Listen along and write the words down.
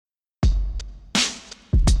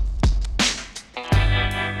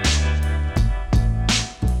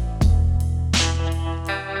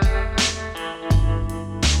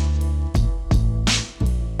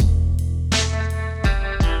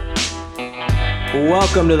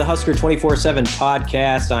Welcome to the Husker 24/7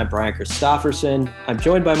 podcast. I'm Brian Christopherson. I'm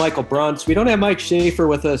joined by Michael Bruns. We don't have Mike Schaefer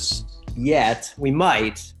with us yet. We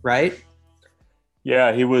might, right?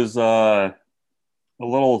 Yeah, he was a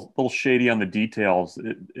little shady on the details.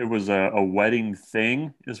 It was a wedding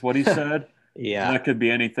thing, is what he said. And Yeah. that could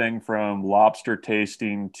be anything from lobster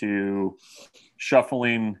tasting to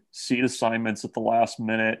shuffling seat assignments at the last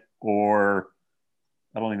minute, or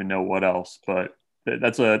I don't even know what else. But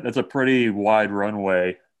that's a pretty wide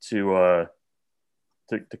runway to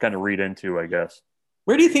kind of read into, I guess.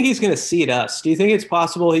 Where do you think he's going to seat us? Do you think it's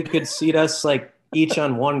possible he could seat us like each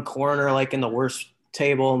on one corner, like in the worst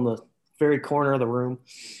table in the very corner of the room?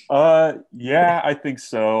 Yeah, I think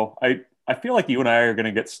so. I feel like you and I are going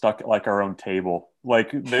to get stuck at like our own table.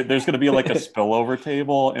 Like there's going to be like a spillover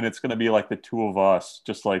table, and it's going to be like the two of us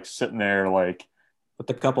just like sitting there, like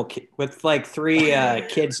With a couple, with like three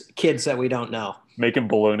kids that we don't know. making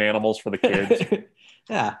balloon animals for the kids.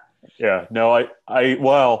 Yeah. Yeah, no,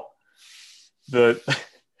 well, the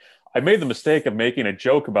I made the mistake of making a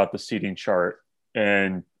joke about the seating chart,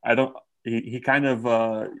 and I don't. He kind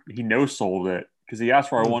of he no sold it because he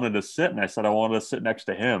asked where I wanted to sit, and I said I wanted to sit next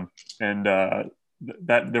to him, and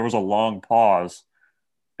that there was a long pause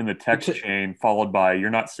in the text chain followed by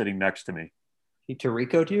 "You're not sitting next to me." He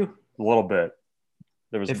Tarico'd you? A little bit.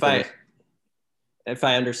 If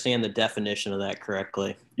I understand the definition of that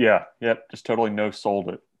correctly. Yeah, yep, just totally no sold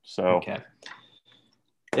it. So okay.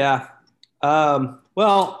 Yeah.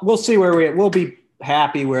 Well, we'll see we'll be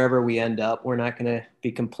happy wherever we end up. We're not going to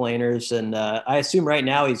be complainers. And I assume right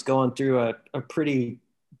now he's going through a pretty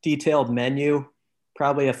detailed menu,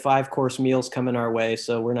 probably a 5-course meal's coming our way.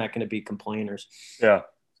 So we're not going to be complainers. Yeah.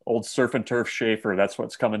 Old surf and turf Schaefer. That's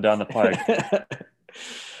what's coming down the pike.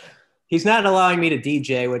 He's not allowing me to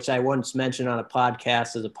DJ, which I once mentioned on a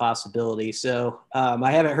podcast as a possibility. So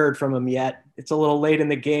I haven't heard from him yet. It's a little late in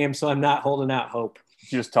the game, so I'm not holding out hope.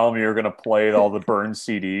 You just tell me you're going to play all the burned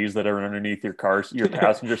CDs that are underneath your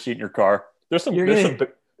passenger seat in your car. There's some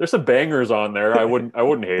bangers on there. I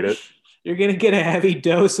wouldn't hate it. You're going to get a heavy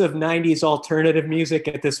dose of 90s alternative music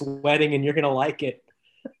at this wedding, and you're going to like it.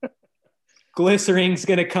 Glycerine's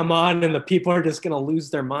going to come on, and the people are just going to lose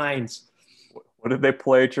their minds. What did they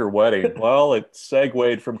play at your wedding? Well, it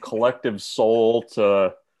segued from collective soul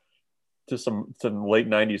to some late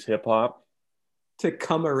 90s hip hop. To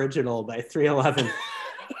Come Original by 311.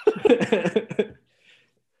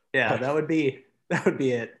 Yeah, that would be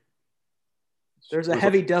it. There's a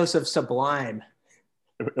heavy dose of Sublime.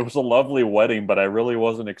 It was a lovely wedding, but I really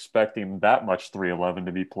wasn't expecting that much 311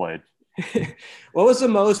 to be played. What was the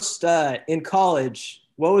most in college?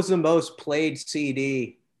 What was the most played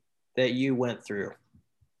CD that you went through?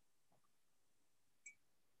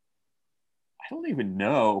 I don't even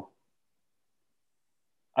know.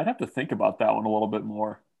 I'd have to think about that one a little bit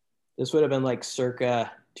more. This would have been like circa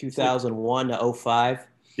 2001 to 05.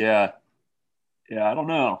 Yeah. I don't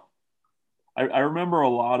know. I remember a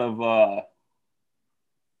lot of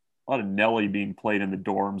Nelly being played in the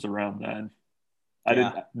dorms around then. I did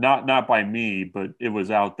not by me, but it was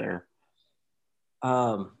out there.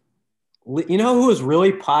 You know who was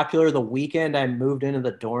really popular the weekend I moved into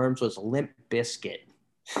the dorms was Limp Bizkit.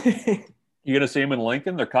 You gonna see him in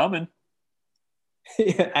Lincoln? They're coming.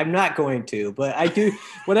 Yeah, I'm not going to, but I do.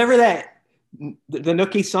 Whatever the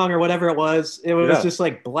Nookie song or whatever it was just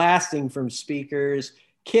like blasting from speakers.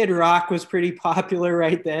 Kid Rock was pretty popular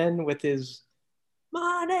right then with his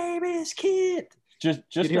 "My name is Kid." Just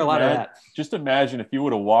hear a lot of that. Just imagine if you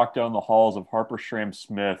would have walked down the halls of Harper Schramm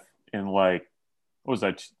Smith in like, what was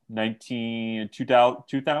that, 2000?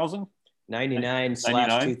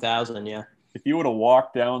 99/2000, yeah. If you would have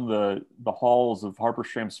walked down the halls of Harper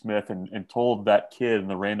Schramm Smith and told that kid in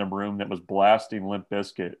the random room that was blasting Limp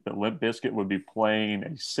Bizkit that Limp Bizkit would be playing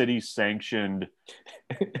a city-sanctioned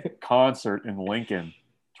concert in Lincoln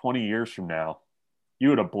 20 years from now, you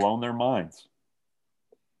would have blown their minds.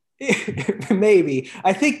 Maybe.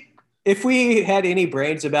 I think if we had any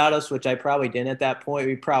brains about us, which I probably didn't at that point,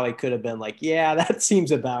 we probably could have been like, yeah, that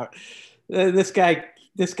seems about this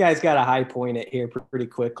guy's got a high point at here pretty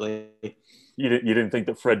quickly. You didn't think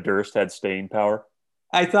that Fred Durst had staying power?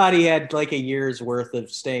 I thought he had like a year's worth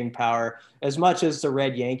of staying power, as much as the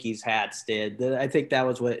Red Yankees hats did. I think that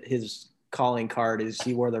was what his calling card is.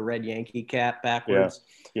 He wore the Red Yankee cap backwards.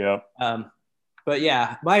 Yeah. But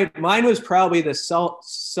yeah, mine was probably the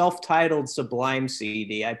self-titled Sublime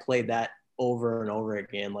CD. I played that over and over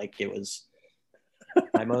again like it was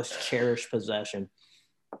my most cherished possession.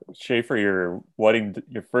 Schaefer, your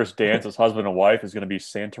first dance as husband and wife is going to be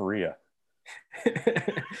Santeria.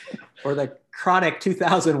 Or the Chronic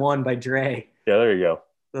 2001 by Dre. Yeah, there you go.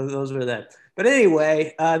 Those are that. But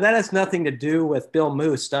anyway, that has nothing to do with Bill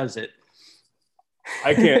Moose, does it?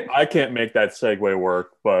 I can't make that segue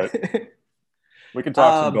work, but we can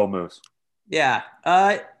talk some um, Bill Moose. yeah.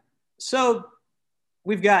 So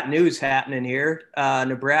we've got news happening here.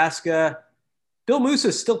 Nebraska. Bill Moose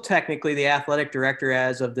is still technically the athletic director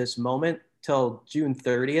as of this moment till June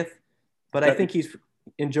 30th, but I That, think he's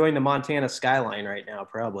enjoying the Montana skyline right now,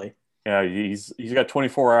 probably. yeah, he's got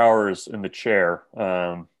 24 hours in the chair,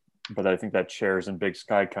 but I think that chair is in Big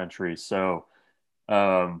Sky Country. So,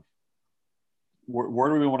 um, where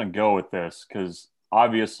do we want to go with this? Because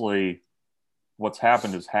obviously, what's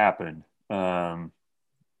happened has happened.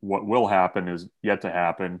 What will happen is yet to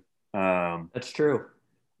happen. That's true.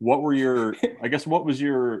 What were your? I guess what was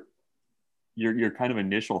your kind of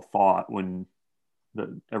initial thought when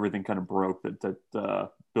everything kind of broke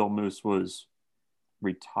that Bill Moose was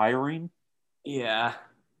retiring? Yeah.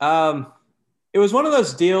 Um, it was one of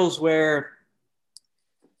those deals where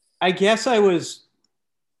I guess I was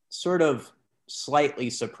sort of slightly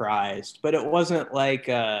surprised, but it wasn't like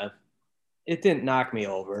it didn't knock me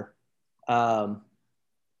over. Um,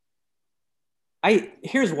 I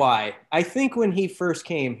here's why. I think when he first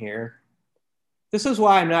came here, this is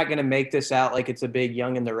why I'm not going to make this out like it's a big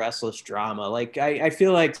Young and the Restless drama. Like I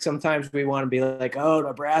feel like sometimes we want to be like, oh,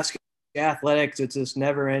 Nebraska athletics, it's this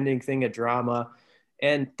never-ending thing of drama,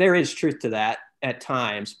 and there is truth to that at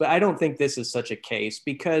times. But I don't think this is such a case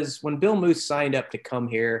because when Bill Moose signed up to come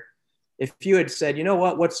here, if you had said, you know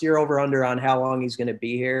what, what's your over/under on how long he's going to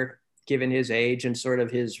be here, given his age and sort of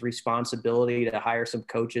his responsibility to hire some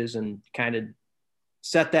coaches and kind of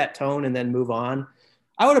set that tone and then move on,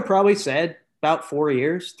 I would have probably said about 4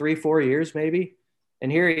 years, 3, 4 years maybe.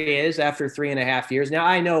 And here he is after 3.5 years. Now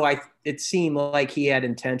I know it seemed like he had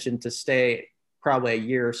intention to stay probably a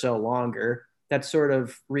year or so longer. That's sort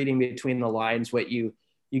of reading between the lines what you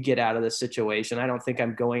get out of the situation. I don't think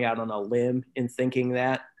I'm going out on a limb in thinking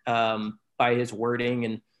that by his wording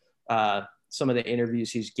and some of the interviews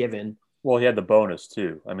he's given. Well, he had the bonus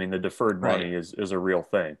too. I mean, the deferred money Right. is a real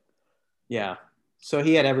thing. Yeah. So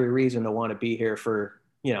he had every reason to want to be here for,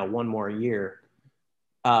 one more year.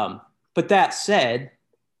 Um, but that said,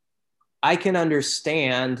 I can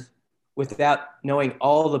understand without knowing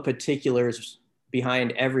all the particulars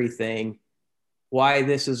behind everything why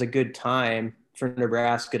this is a good time for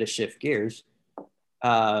Nebraska to shift gears.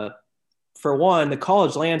 Uh, for one, the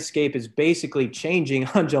college landscape is basically changing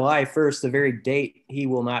on July 1st, the very date he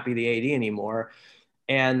will not be the AD anymore.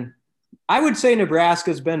 And I would say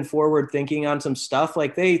Nebraska's been forward thinking on some stuff.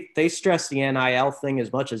 Like they stress the NIL thing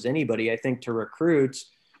as much as anybody, I think, to recruits.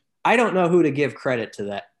 I don't know who to give credit to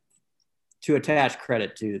that, to attach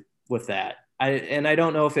credit to with that. I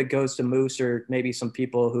don't know if it goes to Moose or maybe some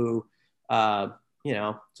people who,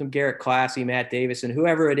 some Garrett Classy, Matt Davis, and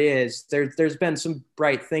whoever it is. There's been some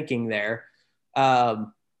bright thinking there, but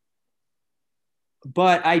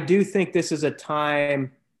I do think this is a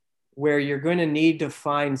time where you're going to need to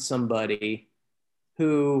find somebody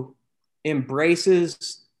who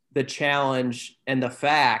embraces the challenge and the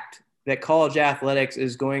fact that college athletics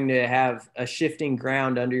is going to have a shifting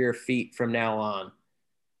ground under your feet from now on.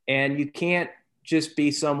 And you can't just be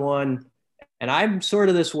someone, and I'm sort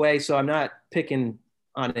of this way, so I'm not picking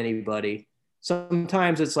on anybody.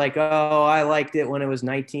 Sometimes it's like, oh, I liked it when it was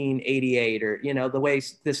 1988 or, the way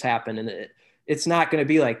this happened. And it's not going to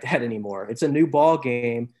be like that anymore. It's a new ball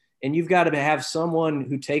game. And you've got to have someone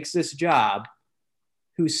who takes this job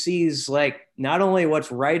who sees like not only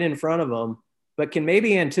what's right in front of them, but can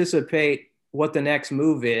maybe anticipate what the next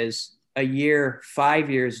move is a year,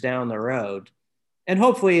 5 years down the road. And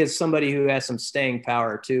hopefully is somebody who has some staying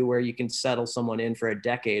power too, where you can settle someone in for a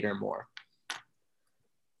decade or more.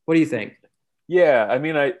 What do you think? Yeah, I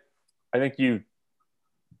mean, I think you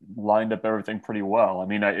lined up everything pretty well. I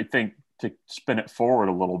mean, I think to spin it forward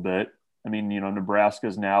a little bit, I mean, Nebraska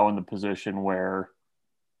is now in the position where,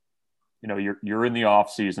 you're in the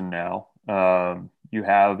off season now. You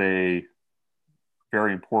have a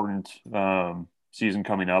very important season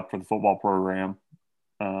coming up for the football program.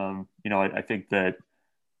 I think that,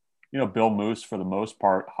 Bill Moose, for the most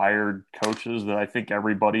part, hired coaches that I think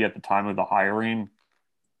everybody at the time of the hiring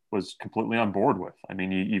was completely on board with. I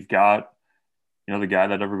mean, you've got, the guy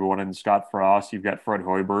that everyone in Scott Frost, you've got Fred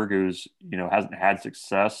Hoiberg, who's, hasn't had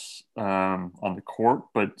success on the court,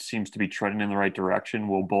 but seems to be trending in the right direction.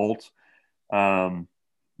 Will Bolt, I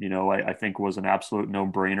think was an absolute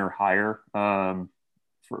no-brainer hire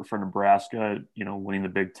for Nebraska, winning the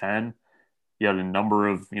Big Ten. You had a number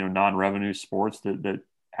of, non-revenue sports that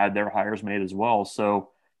had their hires made as well. So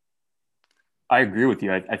I agree with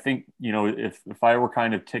you. I think, if I were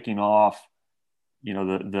kind of ticking off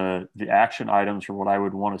the action items for what I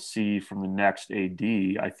would want to see from the next AD,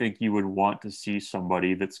 I think you would want to see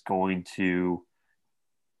somebody that's going to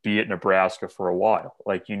be at Nebraska for a while.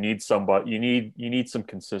 Like you need some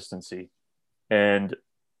consistency. And,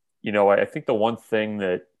 I think the one thing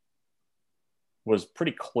that was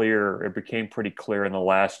pretty clear, it became pretty clear in the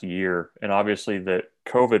last year, and obviously that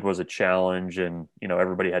COVID was a challenge and,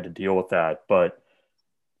 everybody had to deal with that, but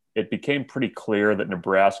it became pretty clear that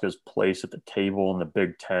Nebraska's place at the table in the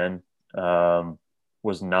Big Ten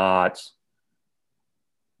was not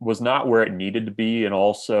where it needed to be, and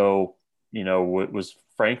also, it was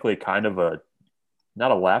frankly kind of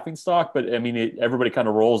not a laughing stock, but I mean, everybody kind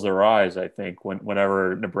of rolls their eyes, I think,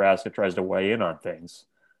 whenever Nebraska tries to weigh in on things.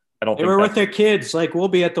 I don't They think were with their kids, like we'll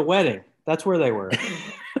be at the wedding. That's where they were.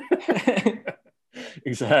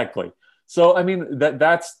 Exactly. So, I mean,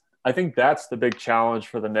 I think that's the big challenge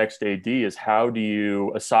for the next AD is how do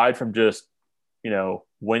you, aside from just,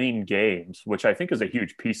 winning games, which I think is a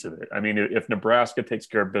huge piece of it. I mean, if Nebraska takes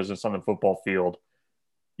care of business on the football field,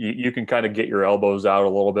 you can kind of get your elbows out a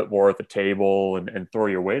little bit more at the table and throw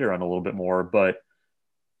your weight around a little bit more. But,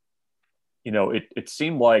 it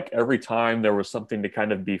seemed like every time there was something to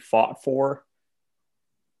kind of be fought for,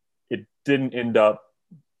 it didn't end up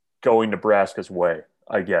going Nebraska's way,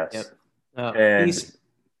 I guess. Yep. And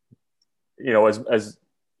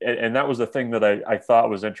and that was the thing that I thought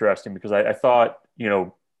was interesting because I thought,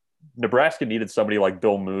 Nebraska needed somebody like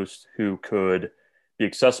Bill Moose who could be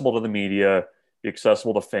accessible to the media, be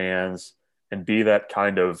accessible to fans, and be that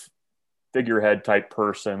kind of figurehead type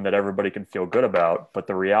person that everybody can feel good about. But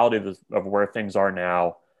the reality of where things are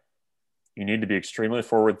now, you need to be extremely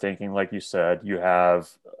forward thinking. Like you said, you have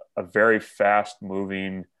a very fast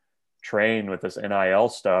moving train with this NIL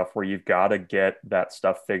stuff where you've got to get that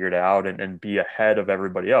stuff figured out and be ahead of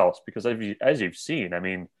everybody else. Because as you've seen, I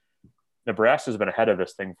mean, Nebraska's been ahead of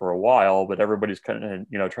this thing for a while, but everybody's kind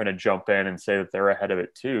of, trying to jump in and say that they're ahead of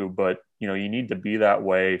it too. But, you need to be that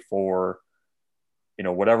way for,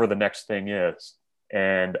 whatever the next thing is.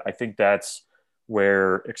 And I think that's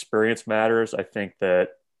where experience matters. I think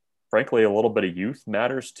that, frankly, a little bit of youth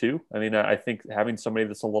matters too. I mean, I think having somebody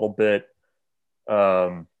that's a little bit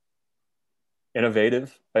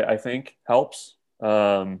innovative, I think helps.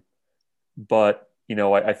 But,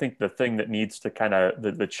 I think the thing that needs to kind of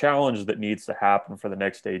the challenge that needs to happen for the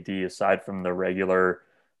next AD, aside from the regular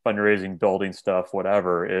fundraising, building stuff,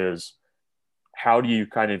 whatever, is how do you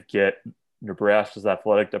kind of get Nebraska's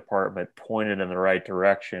athletic department pointed in the right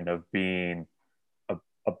direction of being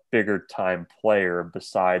a bigger time player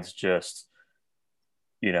besides just,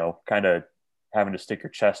 kind of having to stick your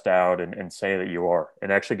chest out and say that you are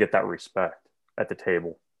and actually get that respect at the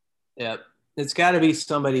table. Yep. It's got to be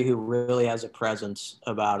somebody who really has a presence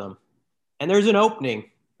about them. And there's an opening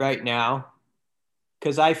right now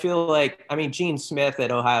because I feel like, I mean, Gene Smith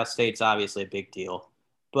at Ohio State's obviously a big deal,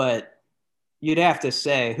 but you'd have to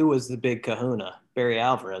say who was the big kahuna? Barry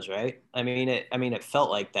Alvarez, right? I mean, it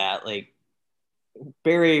felt like that. Like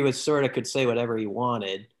Barry was sort of could say whatever he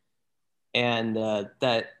wanted, and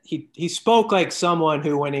that he spoke like someone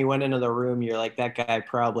who, when he went into the room, you're like, that guy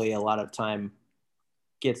probably a lot of time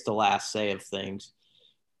gets the last say of things.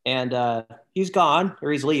 And he's gone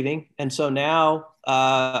or he's leaving, and so now,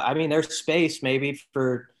 I mean, there's space maybe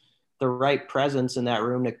for the right presence in that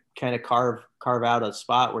room to kind of carve out a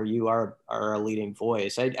spot where you are a leading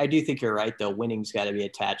voice. I do think you're right, though. Winning's got to be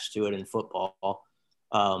attached to it in football.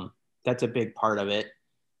 That's a big part of it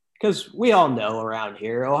because we all know around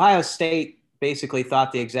here, Ohio State basically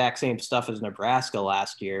thought the exact same stuff as Nebraska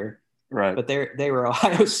last year, right? But they were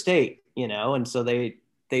Ohio State, and so they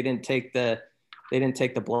didn't take the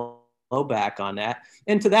blowback on that.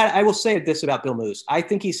 And to that, I will say this about Bill Moose: I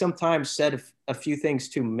think he sometimes said a few things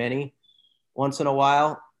too many once in a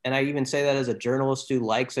while. And I even say that as a journalist who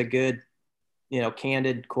likes a good,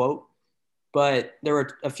 candid quote. But there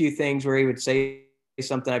were a few things where he would say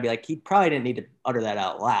something, I'd be like, he probably didn't need to utter that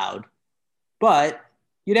out loud. But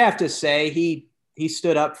you'd have to say he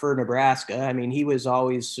stood up for Nebraska. I mean, he was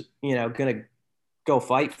always, going to go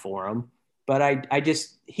fight for him. But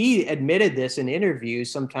he admitted this in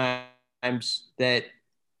interviews sometimes that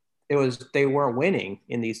they weren't winning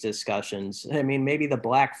in these discussions. I mean, maybe the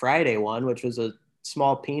Black Friday one, which was a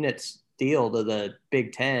small peanuts deal to the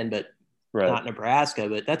Big Ten, but not Nebraska,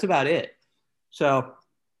 but that's about it. So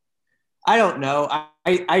I don't know.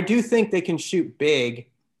 I do think they can shoot big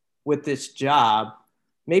with this job.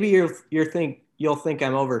 Maybe you'll think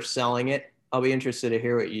I'm overselling it. I'll be interested to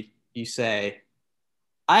hear what you say.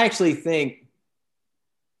 I actually think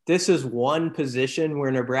this is one position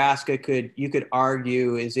where Nebraska you could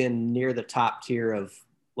argue is in near the top tier of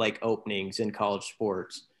like openings in college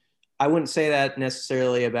sports. I wouldn't say that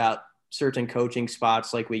necessarily about certain coaching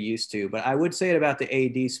spots like we used to, but I would say it about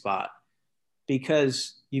the AD spot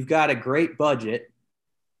because you've got a great budget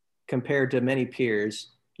compared to many peers.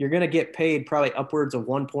 You're going to get paid probably upwards of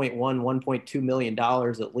 1.1, $1.2 million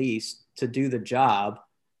at least to do the job.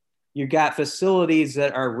 You've got facilities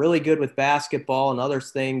that are really good with basketball and other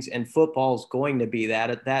things, and football is going to be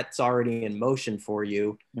that. That's already in motion for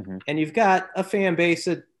you. Mm-hmm. And you've got a fan base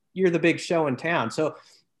that you're the big show in town. So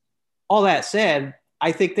all that said,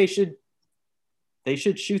 I think they should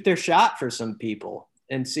shoot their shot for some people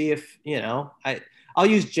and see if, I'll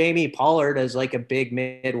use Jamie Pollard as like a big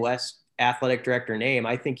Midwest athletic director name.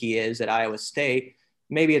 I think he is at Iowa State.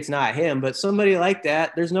 Maybe it's not him, but somebody like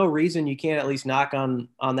that, there's no reason you can't at least knock on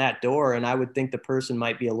that door. And I would think the person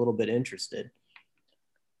might be a little bit interested.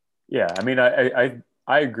 Yeah. I mean, I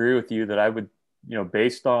agree with you that I would,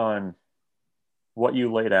 based on what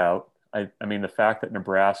you laid out, I mean, the fact that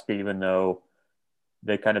Nebraska, even though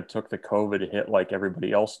they kind of took the COVID hit like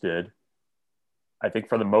everybody else did, I think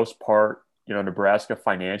for the most part, Nebraska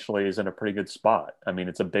financially is in a pretty good spot. I mean,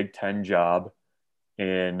 it's a Big Ten job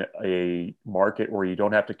in a market where you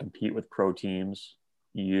don't have to compete with pro teams.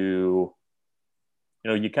 You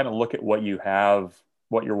kind of look at what you have,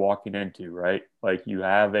 what you're walking into, right? Like you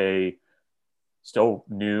have a still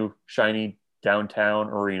new, shiny downtown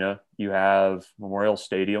arena. You have Memorial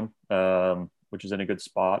Stadium, which is in a good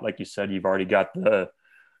spot. Like you said, you've already got the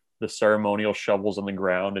ceremonial shovels on the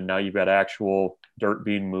ground, and now you've got actual dirt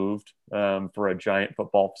being moved for a giant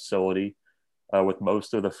football facility with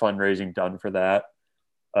most of the fundraising done for that.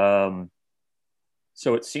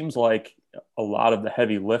 So it seems like a lot of the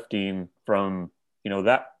heavy lifting from,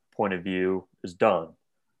 that point of view is done.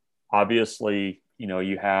 Obviously,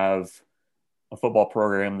 you have a football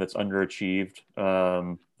program that's underachieved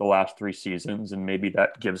the last 3 seasons, and maybe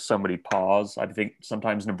that gives somebody pause. I think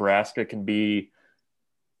sometimes Nebraska can be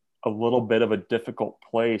a little bit of a difficult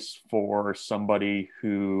place for somebody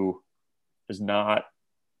who is not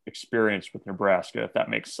experienced with Nebraska, if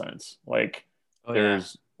that makes sense. Like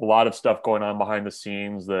there's a lot of stuff going on behind the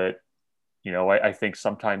scenes that, I think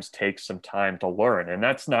sometimes takes some time to learn. And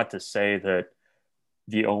that's not to say that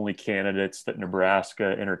the only candidates that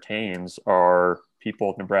Nebraska entertains are people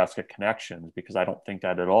with Nebraska connections, because I don't think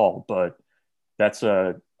that at all. But that's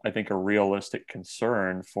I think a realistic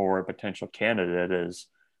concern for a potential candidate is,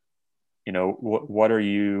 what are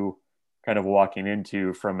you kind of walking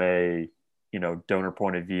into from a, donor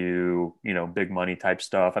point of view, big money type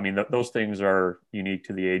stuff. I mean, those things are unique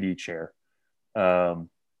to the AD chair.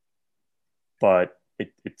 But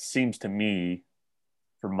it seems to me,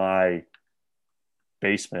 for my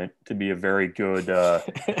basement, to be a very good,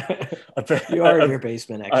 you are in your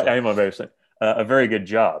basement, actually. I am a basement, a very good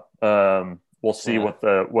job. We'll see what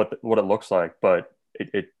it looks like, but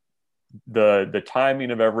the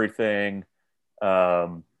timing of everything,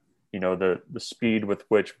 the speed with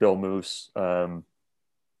which Bill Moos,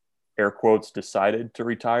 air quotes, decided to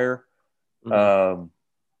retire,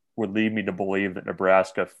 would lead me to believe that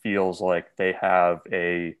Nebraska feels like they have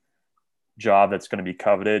a job that's going to be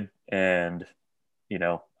coveted. And,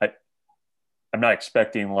 I'm not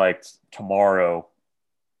expecting like tomorrow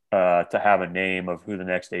to have a name of who the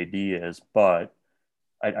next AD is, but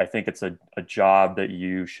I think it's a job that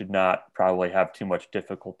you should not probably have too much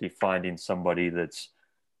difficulty finding somebody that's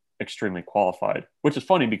extremely qualified, which is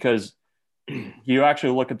funny because you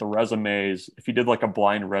actually look at the resumes. If you did like a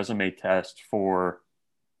blind resume test for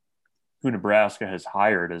who Nebraska has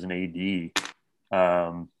hired as an AD,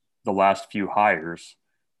 the last few hires,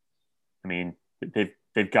 I mean,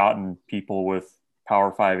 they've gotten people with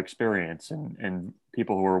Power 5 experience and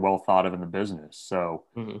people who are well thought of in the business. So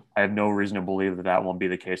I have no reason to believe that won't be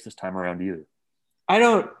the case this time around either.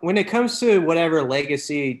 When it comes to whatever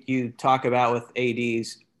legacy you talk about with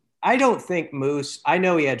ADs, I don't think Moos, I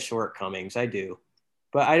know he had shortcomings, I do,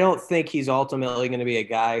 but I don't think he's ultimately going to be a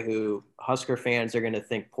guy who Husker fans are going to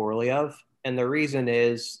think poorly of. And the reason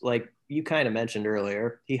is, like you kind of mentioned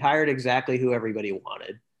earlier, he hired exactly who everybody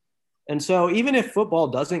wanted. And so even if football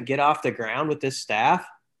doesn't get off the ground with this staff,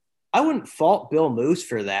 I wouldn't fault Bill Moos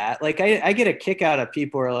for that. Like I get a kick out of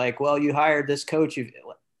people who are like, well, you hired this coach.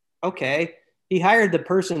 Okay. He hired the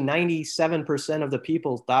person 97% of the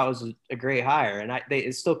people thought was a great hire. And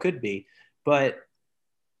it still could be, but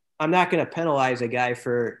I'm not going to penalize a guy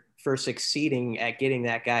for succeeding at getting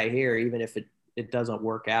that guy here, even if it doesn't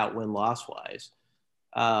work out win-loss wise.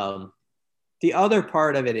 The other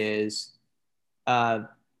part of it is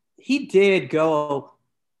he did go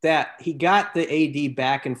that he got the AD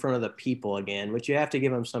back in front of the people again, which you have to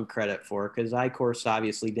give him some credit for, because Eichhorst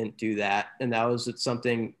obviously didn't do that. And that was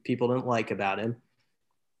something people didn't like about him.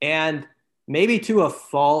 And maybe to a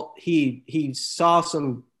fault, he saw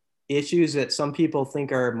some issues that some people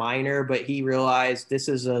think are minor, but he realized this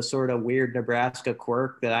is a sort of weird Nebraska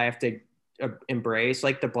quirk that I have to embrace,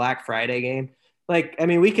 like the Black Friday game. Like, I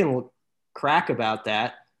mean, we can crack about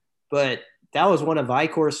that, but that was one of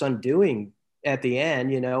Eichhorst's undoing at the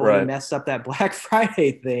end, you know, when he messed up that Black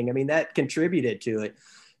Friday thing. I mean, that contributed to it.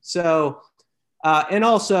 So, and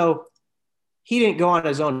also he didn't go on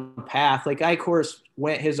his own path. Like Eichhorst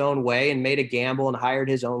went his own way and made a gamble and hired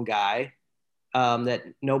his own guy that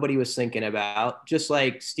nobody was thinking about, just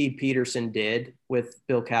like Steve Peterson did with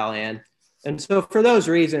Bill Callahan. And so for those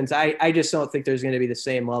reasons, I just don't think there's going to be the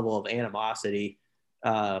same level of animosity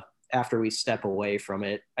after we step away from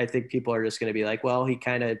it. I think people are just going to be like, well, he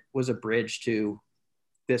kind of was a bridge to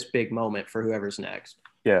this big moment for whoever's next.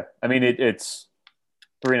 Yeah. I mean, it's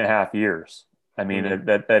 3.5 years. I mean,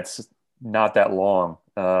 that's not that long.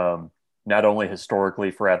 Not only historically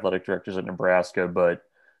for athletic directors at Nebraska, but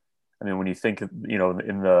I mean, when you think, you know,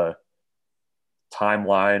 in the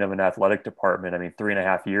timeline of an athletic department, I mean,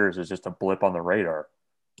 3.5 years is just a blip on the radar.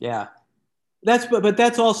 Yeah. But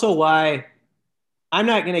that's also why I'm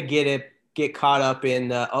not going to get caught up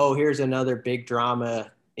in here's another big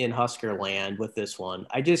drama in Husker land with this one.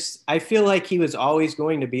 I feel like he was always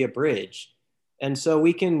going to be a bridge. And so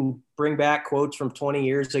we can bring back quotes from 20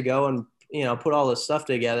 years ago and, you know, put all this stuff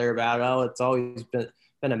together about, it's always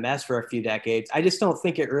been a mess for a few decades. I just don't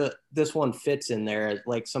think this one fits in there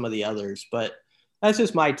like some of the others, but that's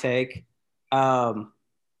just my take.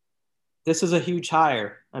 This is a huge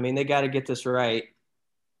hire. I mean, they got to get this right.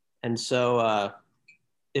 And so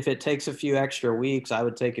if it takes a few extra weeks, I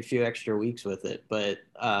would take a few extra weeks with it. But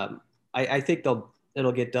I think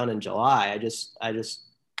it'll get done in July.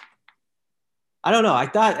 I don't know. I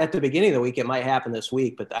thought at the beginning of the week it might happen this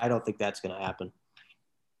week, but I don't think that's going to happen.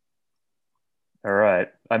 All right.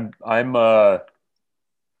 I'm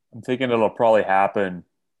thinking it'll probably happen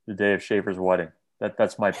the day of Schaefer's wedding.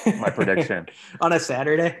 That's my prediction. On a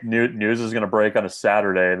Saturday? News is going to break on a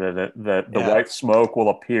Saturday that the white smoke will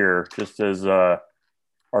appear just as our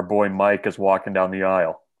boy Mike is walking down the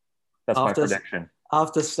aisle. That's my prediction. I'll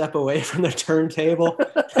have to step away from the turntable.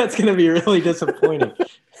 That's going to be really disappointing.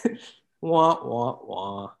 Wah, wah,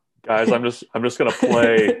 wah. Guys, I'm just going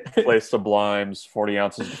to play Sublime's 40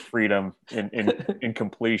 Ounces of Freedom in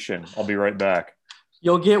completion. I'll be right back.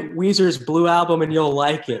 You'll get Weezer's Blue Album and you'll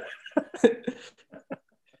like it.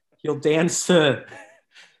 You'll dance to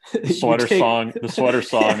the sweater song. The sweater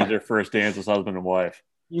song is your first dance as husband and wife.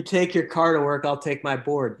 You take your car to work, I'll take my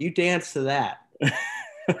board. You dance to that.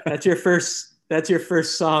 That's your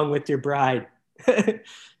first song with your bride.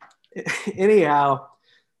 Anyhow,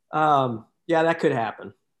 yeah, that could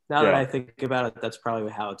happen. Now that I think about it, that's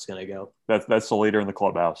probably how it's going to go. That's the leader in the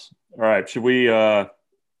clubhouse. All right, should we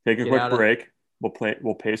take a quick break?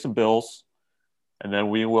 We'll pay some bills, and then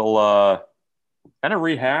we will kind of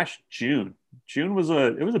rehash June. June was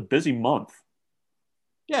a busy month.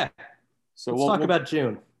 Yeah. So we'll talk about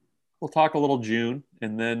June. We'll talk a little June,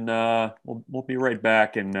 and then we'll be right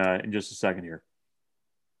back in just a second here.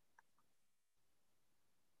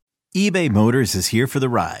 eBay Motors is here for the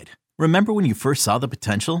ride. Remember when you first saw the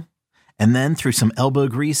potential? And then through some elbow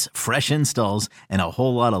grease, fresh installs, and a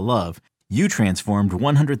whole lot of love, you transformed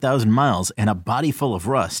 100,000 miles and a body full of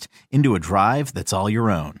rust into a drive that's all your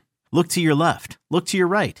own. Look to your left. Look to your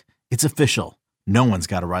right. It's official. No one's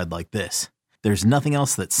got a ride like this. There's nothing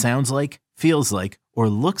else that sounds like, feels like, or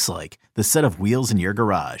looks like the set of wheels in your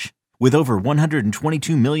garage. With over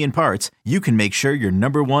 122 million parts, you can make sure your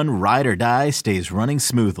number one ride or die stays running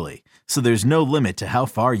smoothly. So there's no limit to how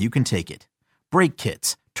far you can take it. Brake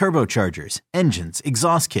kits, turbochargers, engines,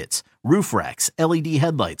 exhaust kits, roof racks, LED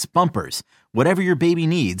headlights, bumpers, whatever your baby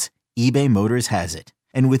needs, eBay Motors has it.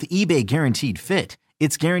 And with eBay Guaranteed Fit,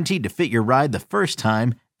 it's guaranteed to fit your ride the first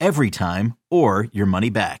time, every time, or your money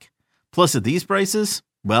back. Plus at these prices,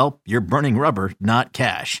 well, you're burning rubber, not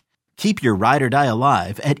cash. Keep your ride or die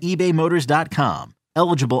alive at ebaymotors.com.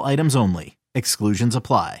 Eligible items only. Exclusions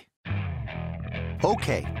apply.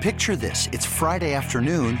 Okay, picture this. It's Friday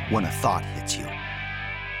afternoon when a thought hits you.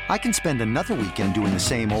 I can spend another weekend doing the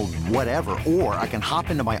same old whatever, or I can hop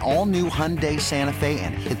into my all-new Hyundai Santa Fe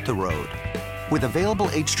and hit the road. With available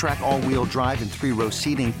H-Track all-wheel drive and 3-row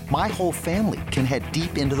seating, my whole family can head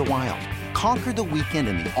deep into the wild. Conquer the weekend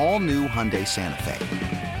in the all-new Hyundai Santa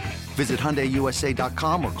Fe. Visit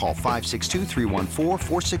HyundaiUSA.com or call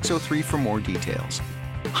 562-314-4603 for more details.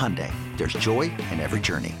 Hyundai, there's joy in every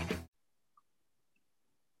journey.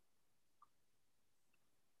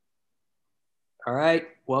 All right.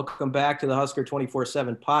 Welcome back to the Husker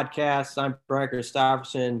 24/7 podcast. I'm Brian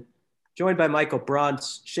Christopherson, joined by Michael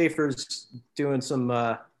Bruntz. Schaefer's doing some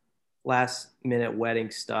last minute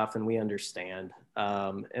wedding stuff, and we understand.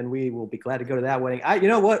 And we will be glad to go to that wedding. You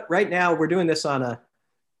know what? Right now, we're doing this on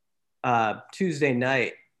a Tuesday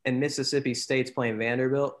night, and Mississippi State's playing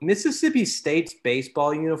Vanderbilt. Mississippi State's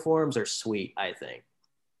baseball uniforms are sweet, I think.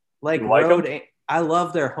 Like road them? I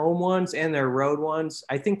love their home ones and their road ones.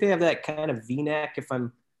 I think they have that kind of V-neck.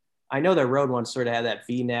 I know their road ones sort of have that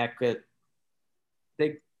V-neck. But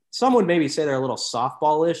some would maybe say they're a little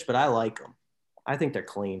softball-ish, but I like them. I think they're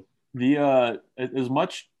clean. As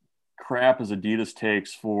much crap as Adidas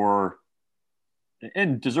takes for,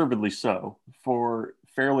 and deservedly so, for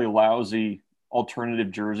fairly lousy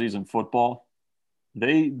alternative jerseys in football,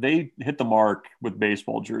 they hit the mark with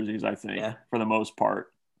baseball jerseys, I think, for the most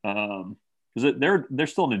part. Because they're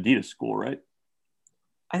still an Adidas school, right?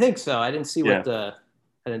 I think so. I didn't see what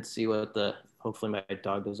the. Hopefully, my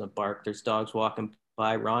dog doesn't bark. There's dogs walking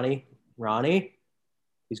by. Ronnie,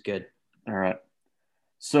 he's good. All right.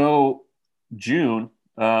 So June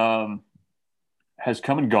has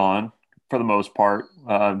come and gone for the most part.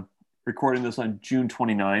 Recording this on June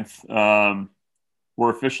 29th. We're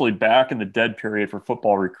officially back in the dead period for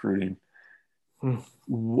football recruiting.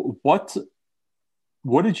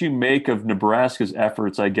 What did you make of Nebraska's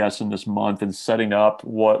efforts, I guess, in this month in setting up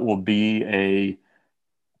what will be a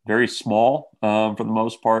very small, for the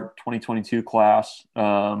most part, 2022 class?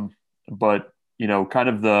 But, kind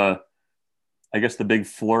of the big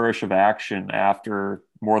flourish of action after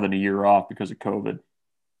more than a year off because of COVID.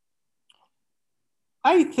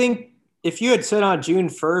 I think if you had said on June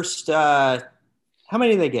 1st, how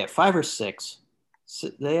many did they get? 5 or 6?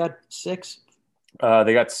 They had 6?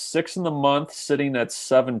 They got 6 in the month, sitting at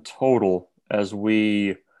 7 total as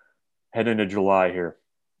we head into July here.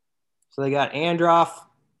 So they got Androff,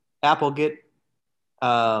 Applegate,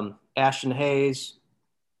 Ashton Hayes,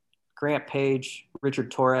 Grant Page,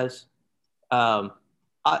 Richard Torres. I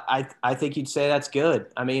think you'd say that's good.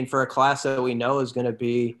 I mean, for a class that we know is going to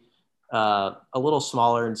be a little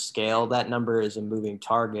smaller in scale, that number is a moving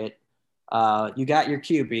target. You got your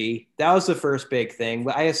QB. That was the first big thing.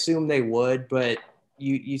 I assume they would, but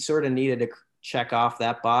you sort of needed to check off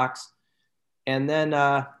that box. And then,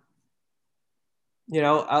 a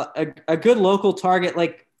good local target,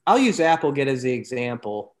 like I'll use Applegate as the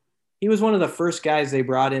example. He was one of the first guys they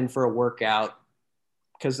brought in for a workout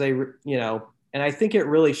because and I think it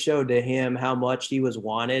really showed to him how much he was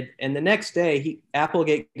wanted. And the next day,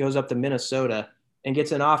 Applegate goes up to Minnesota and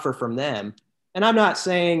gets an offer from them. And I'm not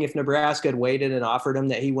saying if Nebraska had waited and offered him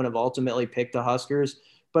that he would have ultimately picked the Huskers,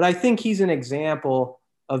 but I think he's an example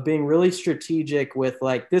of being really strategic with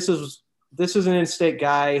like, this is an in-state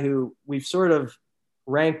guy who we've sort of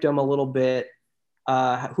ranked him a little bit,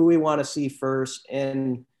 who we want to see first.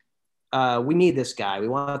 And we need this guy. We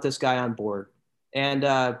want this guy on board. And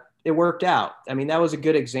it worked out. I mean, that was a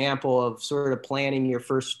good example of sort of planning your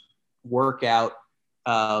first workout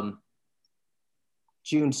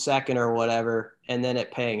June 2nd or whatever, and then it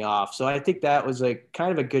paying off. So I think that was a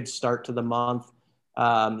kind of a good start to the month,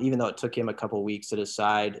 even though it took him a couple of weeks to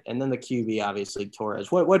decide. And then the QB, obviously,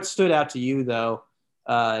 Torres. What stood out to you, though,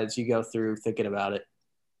 as you go through thinking about it?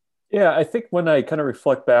 Yeah, I think when I kind of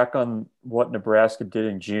reflect back on what Nebraska did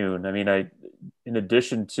in June, I mean, in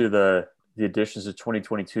addition to the additions of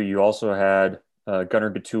 2022, you also had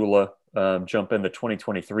Gunnar Gatula jump in the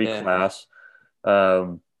 2023 class,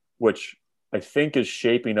 which I think is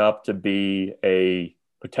shaping up to be a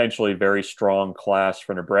potentially very strong class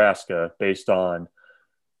for Nebraska based on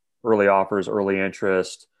early offers, early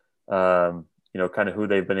interest, kind of who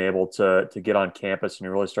they've been able to get on campus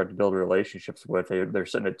and really start to build relationships with. They're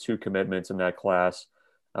sitting at 2 commitments in that class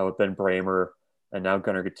with Ben Bramer and now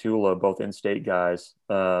Gunnar Gatula, both in-state guys.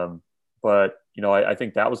 But, I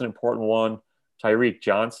think that was an important one. Tyreek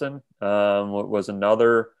Johnson was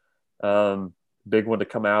another big one to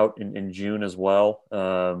come out in June as well,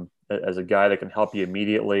 as a guy that can help you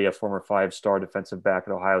immediately, a former 5-star defensive back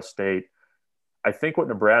at Ohio State. I think what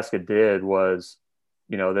Nebraska did was,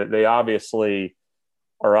 they obviously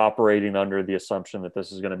are operating under the assumption that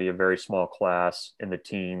this is going to be a very small class in the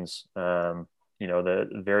teens. The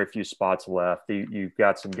very few spots left. You've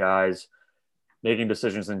got some guys making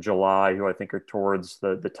decisions in July who I think are towards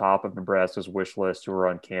the top of Nebraska's wish list, who are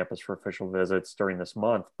on campus for official visits during this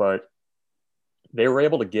month. But they were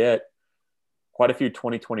able to get quite a few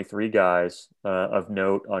 2023 guys of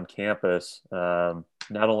note on campus, not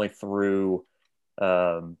only through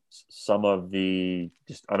some of the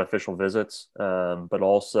just unofficial visits, but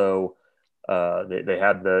also They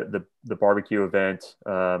had the barbecue event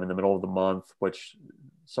in the middle of the month, which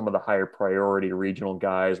some of the higher priority regional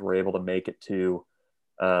guys were able to make it to,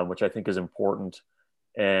 which I think is important.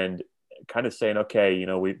 And kind of saying, okay,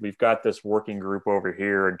 we've got this working group over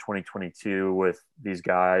here in 2022 with these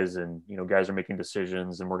guys, and guys are making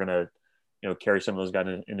decisions, and we're going to carry some of those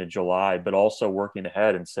guys into July, but also working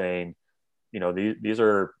ahead and saying, these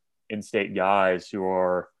are in-state guys who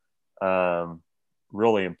are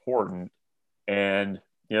really important, and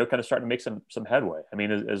kind of starting to make some headway. I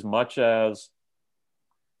mean, as much as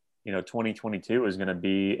 2022 is going to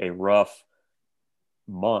be a rough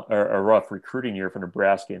month or a rough recruiting year for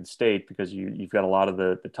Nebraska and state, because you've got a lot of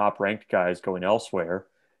the top ranked guys going elsewhere.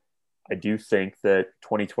 I do think that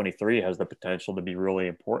 2023 has the potential to be really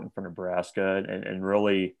important for Nebraska and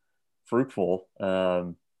really fruitful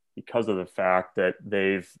because of the fact that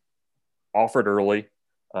they've offered early,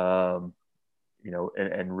 and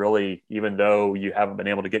really, even though you haven't been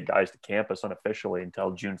able to get guys to campus unofficially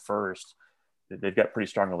until June 1st, they've got pretty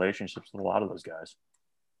strong relationships with a lot of those guys.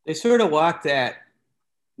 They sort of walk that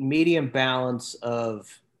medium balance of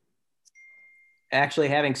actually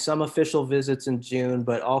having some official visits in June,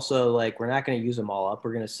 but also like, we're not going to use them all up.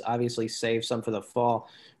 We're going to obviously save some for the fall,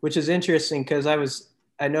 which is interesting because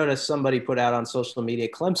I noticed somebody put out on social media,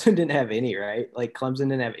 Clemson didn't have any, right? Like Clemson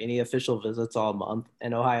didn't have any official visits all month,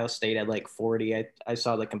 and Ohio State had like 40. I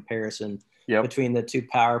saw the comparison between the two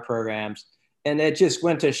power programs, and it just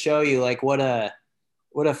went to show you like what a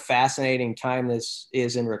fascinating time this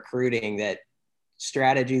is in recruiting, that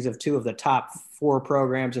strategies of two of the top 4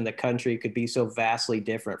 programs in the country could be so vastly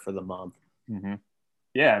different for the month. Mm-hmm.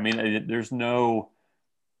 Yeah. I mean, there's no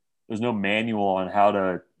manual on how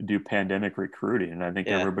to do pandemic recruiting. And I think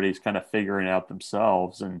everybody's kind of figuring it out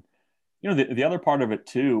themselves. And, the other part of it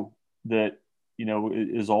too, that,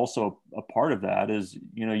 is also a part of that is,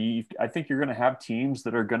 I think you're going to have teams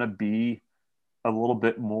that are going to be a little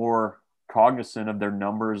bit more cognizant of their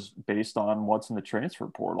numbers based on what's in the transfer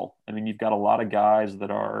portal. I mean, you've got a lot of guys that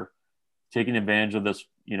are taking advantage of this,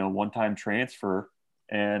 one-time transfer.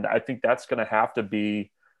 And I think that's going to have to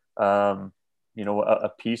be, a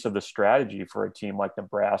piece of the strategy for a team like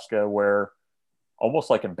Nebraska, where almost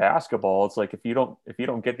like in basketball, it's like, if you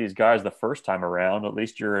don't get these guys the first time around, at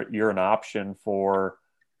least you're an option for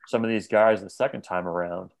some of these guys the second time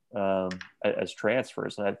around as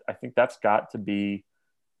transfers. And I think that's got to be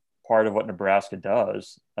part of what Nebraska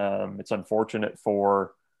does. It's unfortunate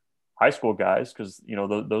for high school guys because,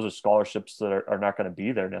 those are scholarships that are not going to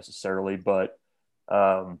be there necessarily. But,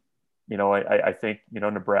 I think,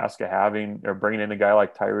 Nebraska bringing in a guy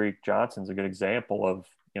like Tyreek Johnson is a good example of,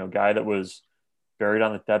 a guy that was buried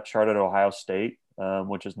on the depth chart at Ohio State,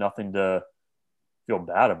 which is nothing to feel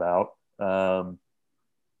bad about.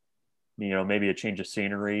 Maybe a change of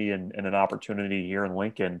scenery and an opportunity here in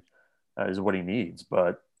Lincoln is what he needs.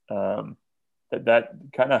 But that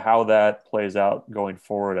kind of how that plays out going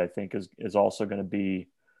forward, I think is also going to be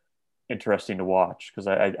interesting to watch, because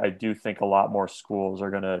I do think a lot more schools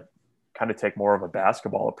are going to kind of take more of a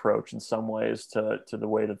basketball approach in some ways to the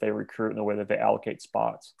way that they recruit and the way that they allocate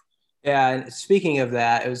spots. Yeah. And speaking of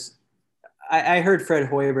that, I heard Fred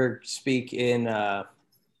Hoiberg speak in, I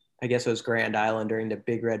guess it was Grand Island during the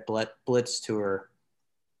Big Red Blitz tour.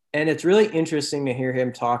 And it's really interesting to hear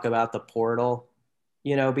him talk about the portal,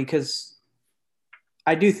 because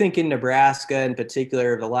I do think in Nebraska in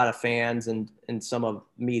particular, a lot of fans and some of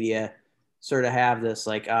media sort of have this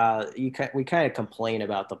like, we kind of complain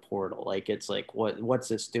about the portal. Like, it's like, what's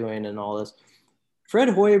this doing and all this. Fred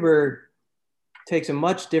Hoiberg takes a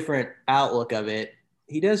much different outlook of it.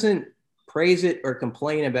 He doesn't praise it or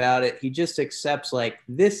complain about it. He just accepts like,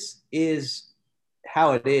 this is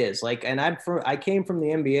how it is. Like, and I came from the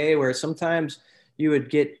NBA where sometimes you would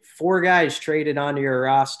get 4 guys traded onto your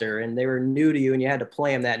roster and they were new to you and you had to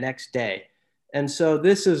play them that next day. And so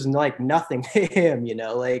this is like nothing to him,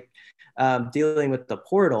 dealing with the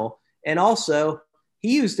portal. And also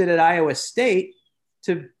he used it at Iowa State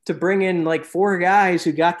to bring in like 4 guys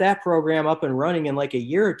who got that program up and running in like a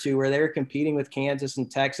year or two, where they were competing with Kansas and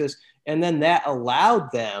Texas. And then that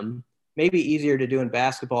allowed them, maybe easier to do in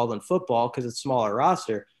basketball than football because it's smaller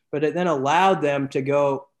roster, but it then allowed them to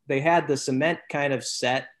go, they had the cement kind of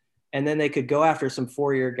set, and then they could go after some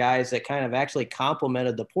 4-year guys that kind of actually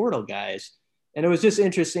complemented the portal guys. And it was just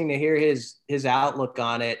interesting to hear his outlook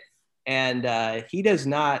on it. And he does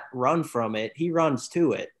not run from it. He runs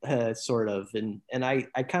to it, sort of. And I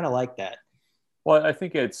kind of like that. Well, I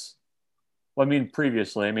think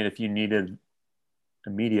previously, if you needed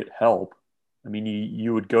immediate help,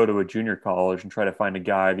 you would go to a junior college and try to find a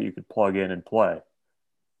guy that you could plug in and play.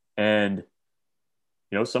 And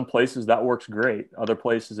some places that works great. Other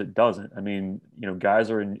places it doesn't. I mean,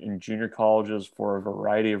 guys are in junior colleges for a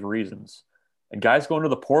variety of reasons, and guys go into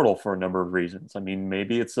the portal for a number of reasons. I mean,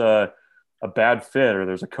 maybe it's a bad fit, or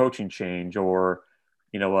there's a coaching change, or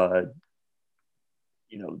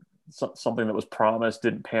something that was promised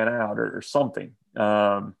didn't pan out, or something.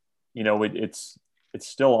 It's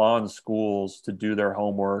still on schools to do their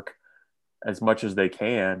homework as much as they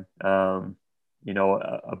can.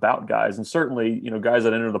 About guys. And certainly, guys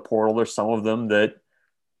that enter the portal, there's some of them that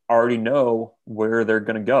already know where they're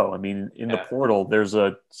going to go. I mean, in the portal, there's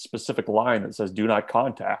a specific line that says do not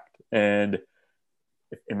contact. And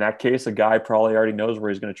in that case, a guy probably already knows where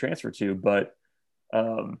he's going to transfer to. But,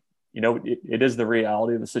 it is the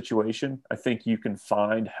reality of the situation. I think you can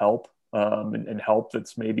find help and help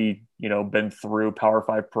that's maybe, been through Power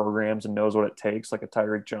 5 programs and knows what it takes, like a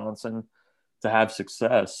Tyreek Johnson, to have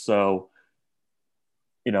success. So,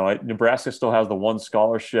 Nebraska still has the one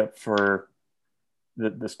scholarship for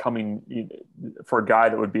this coming for a guy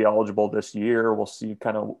that would be eligible this year. We'll see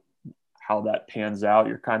kind of how that pans out.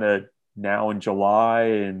 You're kind of now in July,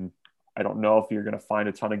 and I don't know if you're going to find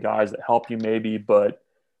a ton of guys that help you maybe, but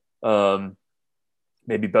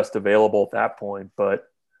maybe best available at that point. But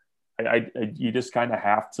you just kind of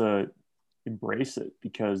have to embrace it,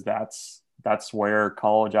 because that's where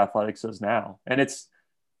college athletics is now. And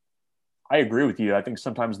I agree with you. I think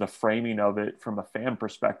sometimes the framing of it from a fan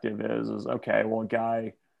perspective is okay, well, a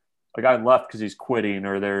guy left because he's quitting,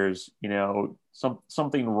 or there's,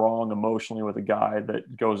 something wrong emotionally with a guy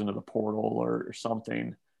that goes into the portal or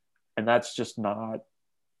something. And that's just not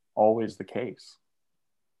always the case.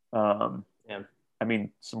 I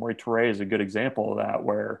mean, Samori Toure is a good example of that,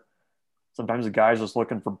 where sometimes the guy's just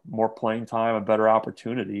looking for more playing time, a better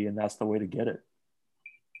opportunity, and that's the way to get it.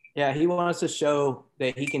 Yeah, he wants to show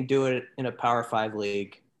that he can do it in a Power 5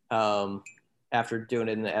 league after doing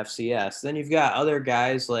it in the FCS. Then you've got other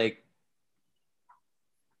guys like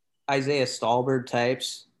Isaiah Stallbird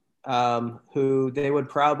types who they would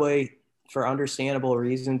probably, for understandable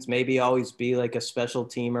reasons, maybe always be like a special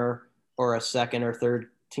teamer or a second or third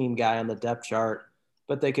team guy on the depth chart,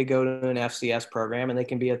 but they could go to an FCS program and they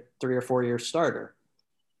can be a 3 or 4 year starter.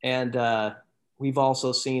 And we've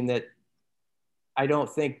also seen that I don't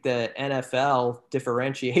think the NFL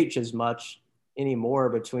differentiates as much anymore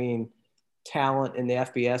between talent in the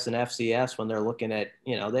FBS and FCS when they're looking at,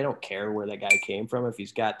 they don't care where that guy came from if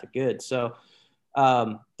he's got the goods. So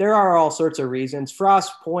there are all sorts of reasons.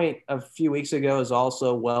 Frost's point a few weeks ago is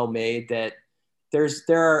also well made, that there's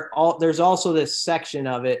also this section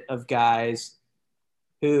of it of guys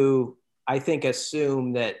who I think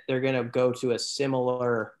assume that they're going to go to a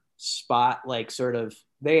similar spot, like sort of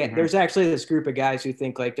there's actually this group of guys who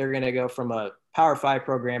think like they're going to go from a Power 5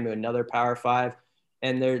 program to another Power 5,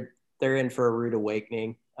 and they're in for a rude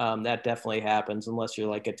awakening. That definitely happens unless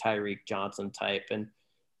you're like a Tyreek Johnson type. And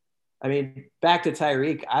I mean, back to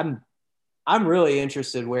Tyreek, I'm really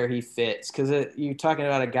interested where he fits, because you're talking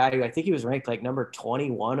about a guy who I think he was ranked like number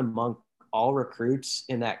 21 among all recruits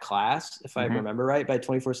in that class, if I remember right, by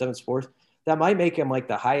 24/7 Sports. That might make him like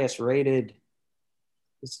the highest rated.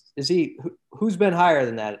 Is he? Who's been higher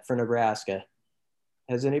than that for Nebraska?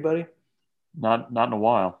 Has anybody? Not in a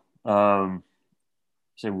while.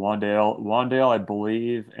 Say Wandale, I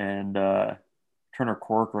believe, and Turner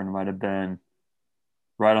Corcoran might have been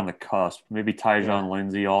right on the cusp. Maybe Tyjon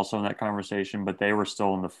Lindsey also in that conversation, but they were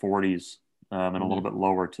still in the 40s and a little bit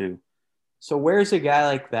lower too. So where's a guy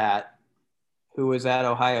like that who was at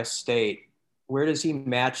Ohio State? Where does he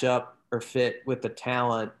match up or fit with the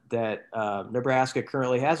talent that Nebraska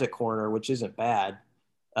currently has at corner, which isn't bad?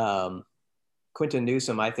 Quinton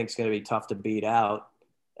Newsome, I think, is going to be tough to beat out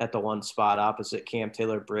at the one spot opposite Cam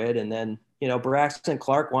Taylor-Britt. And then, Braxton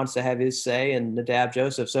Clark wants to have his say, and Nadab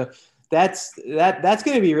Joseph. So that's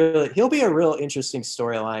going to be he'll be a real interesting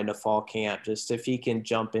storyline to fall camp, just if he can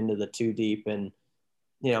jump into the two deep and,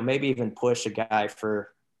 maybe even push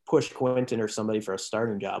Quinton or somebody for a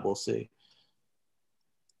starting job. We'll see.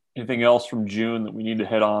 Anything else from June that we need to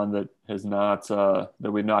hit on that has not that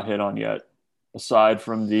we've not hit on yet, aside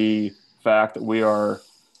from the fact that we are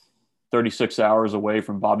 36 hours away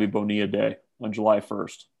from Bobby Bonilla Day on July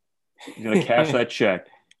 1st? He's going to cash that check.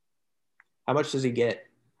 How much does he get?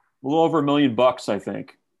 A little over $1 million, I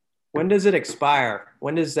think. When does it expire?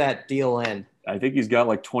 When does that deal end? I think he's got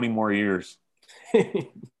like 20 more years.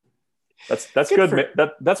 That's good.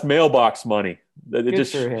 That's mailbox money. It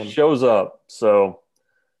just shows up. So,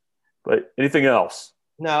 but anything else?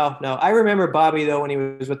 No. I remember Bobby though when he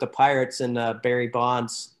was with the Pirates and Barry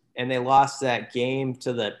Bonds, and they lost that game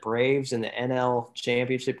to the Braves in the NL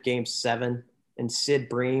Championship Game 7, and Sid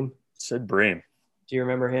Bream. Do you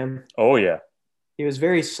remember him? Oh, yeah. He was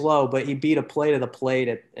very slow, but he beat a play to the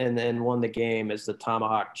plate and then won the game as the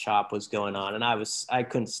tomahawk chop was going on. And I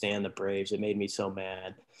couldn't stand the Braves. It made me so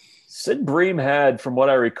mad. Sid Bream had, from what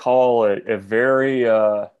I recall, a very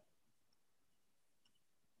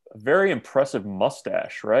impressive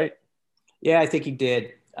mustache, right? Yeah, I think he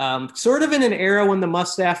did. Sort of in an era when the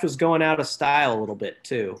mustache was going out of style a little bit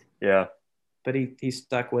too. Yeah. But he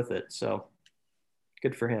stuck with it. So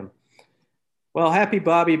good for him. Well, happy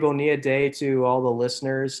Bobby Bonilla Day to all the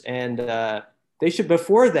listeners. And they should,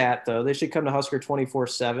 before that, though, they should come to Husker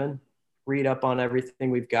 24/7, read up on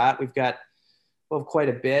everything we've got. We've got quite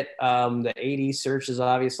a bit. The 80 search is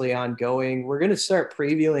obviously ongoing. We're going to start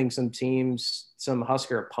previewing some teams, some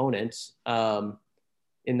Husker opponents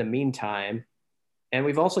in the meantime. And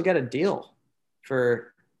we've also got a deal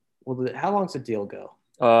for, how long's the deal go?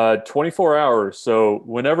 24 hours. So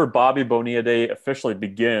whenever Bobby Bonilla Day officially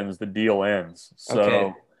begins, the deal ends.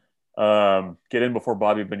 So get in before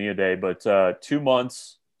Bobby Bonilla Day. But 2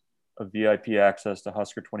 months of VIP access to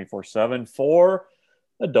Husker 24/7 for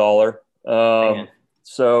 $1.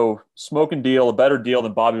 So smoking deal, a better deal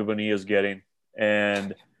than Bobby Bonilla is getting.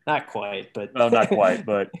 And not quite, but no, not quite.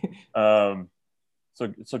 But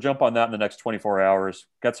so jump on that in the next 24 hours.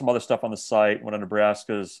 Got some other stuff on the site. One of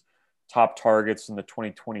Nebraska's top targets in the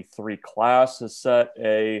 2023 class has set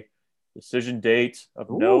a decision date of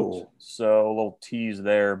note. So a little tease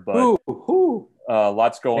there, but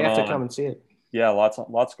lots going on. I have to come and see it. Yeah,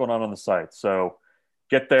 lots going on the site. So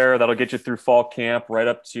get there. That'll get you through fall camp right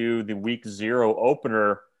up to the week 0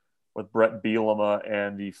 opener with Brett Bielema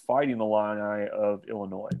and the Fighting Illini of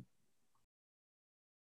Illinois.